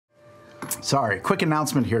Sorry, quick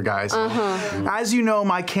announcement here, guys. As you know,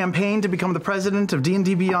 my campaign to become the president of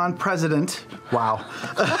D&D Beyond President, wow,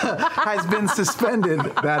 has been suspended.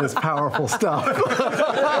 That is powerful stuff.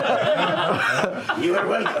 You are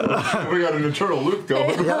welcome. We got an internal loop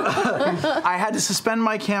going. I had to suspend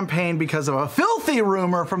my campaign because of a filthy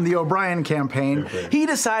rumor from the O'Brien campaign. He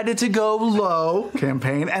decided to go low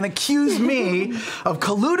campaign and accuse me of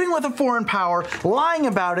colluding with a foreign power, lying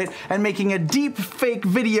about it, and making a deep fake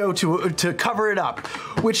video to cover it up,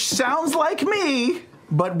 which sounds like me,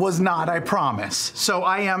 but was not, I promise. So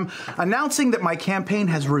I am announcing that my campaign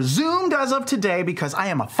has resumed as of today because I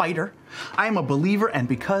am a fighter, I am a believer, and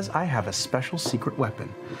because I have a special secret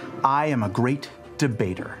weapon. I am a great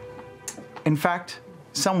debater. In fact,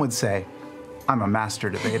 some would say I'm a master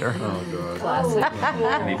debater. Oh, God.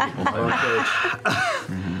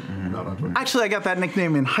 Actually, I got that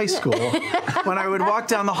nickname in high school. When I would walk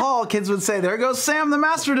down the hall, kids would say, "There goes Sam, the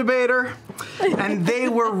master debater." And they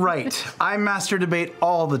were right. I master debate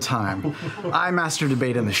all the time. I master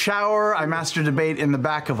debate in the shower. I master debate in the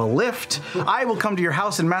back of a lift. I will come to your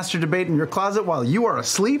house and master debate in your closet while you are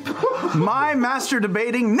asleep. My master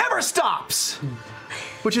debating never stops.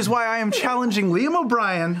 Which is why I am challenging Liam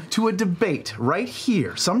O'Brien to a debate right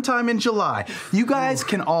here, sometime in July. You guys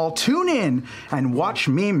can all tune in and watch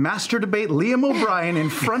me master debate Liam O'Brien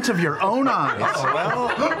in front of your own eyes.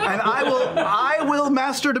 And I will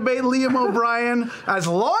master debate Liam O'Brien as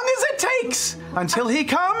long as it takes until he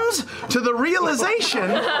comes to the realization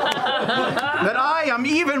that I am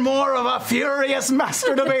even more of a furious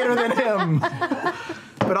master debater than him.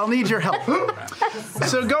 But I'll need your help.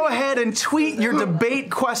 So go ahead and tweet your debate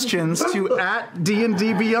questions to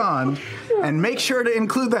 @DNDBeyond and make sure to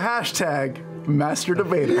include the hashtag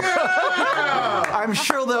 #MasterDebater. Yeah! I'm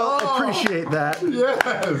sure they'll appreciate that. Yes.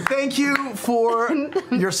 Thank you for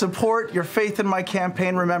your support, your faith in my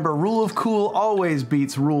campaign. Remember, rule of cool always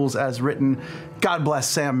beats rules as written. God bless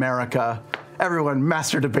Sam America. Everyone,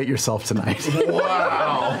 master debate yourself tonight.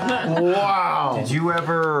 Wow. Wow. Did you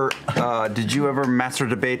ever master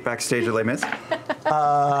debate backstage at Les Mis?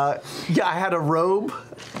 Yeah, I had a robe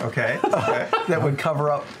Okay. that would cover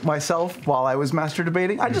up myself while I was master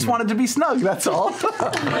debating. I just wanted to be snug, that's all.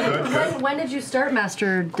 When did you start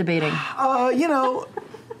master debating? You know,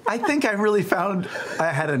 I think I really found I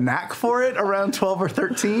had a knack for it around 12 or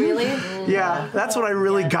 13. Really? Yeah, that's when I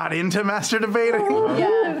really got into master debating.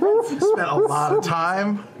 Yeah. Spent a lot of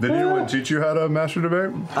time. Did anyone teach you how to master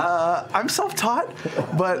debate? I'm self-taught,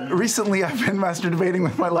 but recently I've been master debating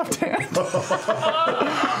with my left hand.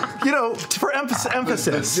 You know, for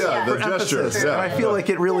emphasis. Yeah, the for gesture. emphasis. Yeah. And I feel like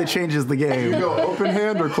it really changes the You game. go open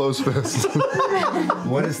hand or closed fist?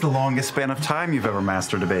 What is the longest span of time you've ever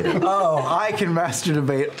master debated? Oh, I can master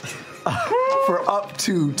debate for up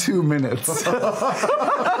to 2 minutes.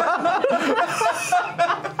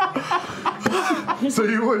 So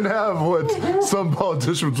you wouldn't have what some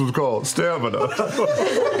politicians would call stamina.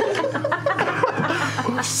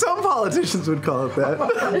 Some politicians would call it that.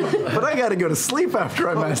 But I gotta go to sleep after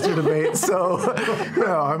I master debate, so you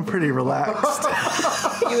know, I'm pretty relaxed.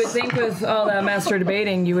 You would think with all that master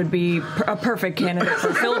debating, you would be a perfect candidate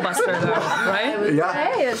for filibuster, though, right? Yeah.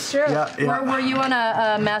 Hey, it's true. Yeah. Were you on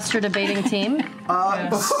a master debating team?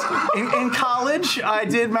 In college, I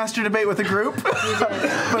did master debate with a group,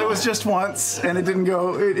 but it was just once, and it didn't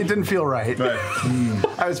go. It didn't feel right.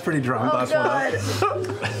 I was pretty drunk. Oh, God.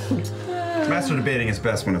 Master debating is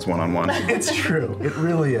best when it's one-on-one. It's true. It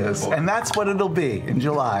really is, and that's what it'll be in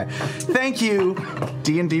July. Thank you,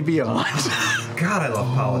 D&D Beyond. God, I love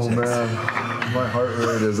politics. Oh man, my heart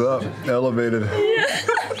rate is up, elevated.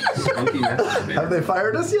 Have they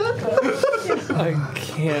fired us yet? I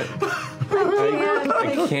can't.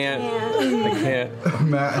 I can't.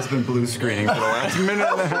 Matt has been blue screening for the last minute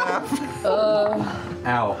and a half.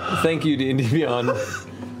 Ow. Thank you, D&D Beyond.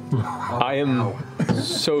 I am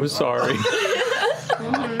so sorry.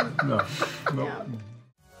 No.